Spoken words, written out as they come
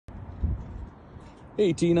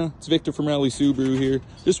Hey Tina, it's Victor from Rally Subaru here.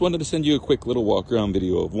 Just wanted to send you a quick little walk around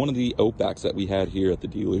video of one of the Outbacks that we had here at the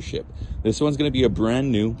dealership. This one's going to be a brand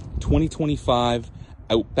new 2025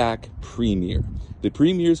 Outback Premier. The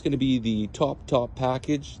Premier is going to be the top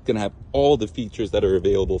package. It's going to have all the features that are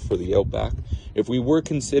available for the Outback. If we were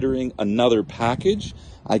considering another package,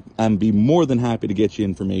 I'd be more than happy to get you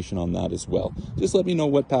information on that as well. Just let me know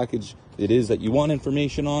what package it is that you want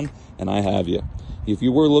information on, and I have you. If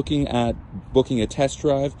you were looking at booking a test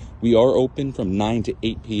drive, we are open from 9 to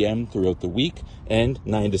 8 p.m. throughout the week and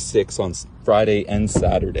 9 to 6 on Friday and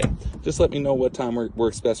Saturday. Just let me know what time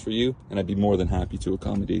works best for you, and I'd be more than happy to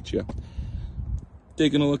accommodate you.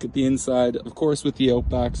 Taking a look at the inside, of course, with the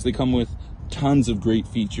Outbacks, they come with tons of great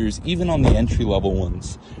features, even on the entry-level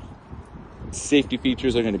ones. Safety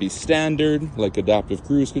features are going to be standard, like adaptive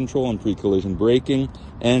cruise control and pre-collision braking.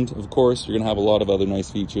 And of course, you're going to have a lot of other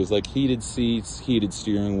nice features like heated seats, heated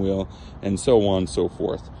steering wheel, and so on and so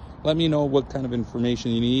forth. Let me know what kind of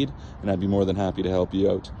information you need, and I'd be more than happy to help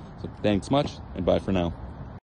you out. So thanks much, and bye for now.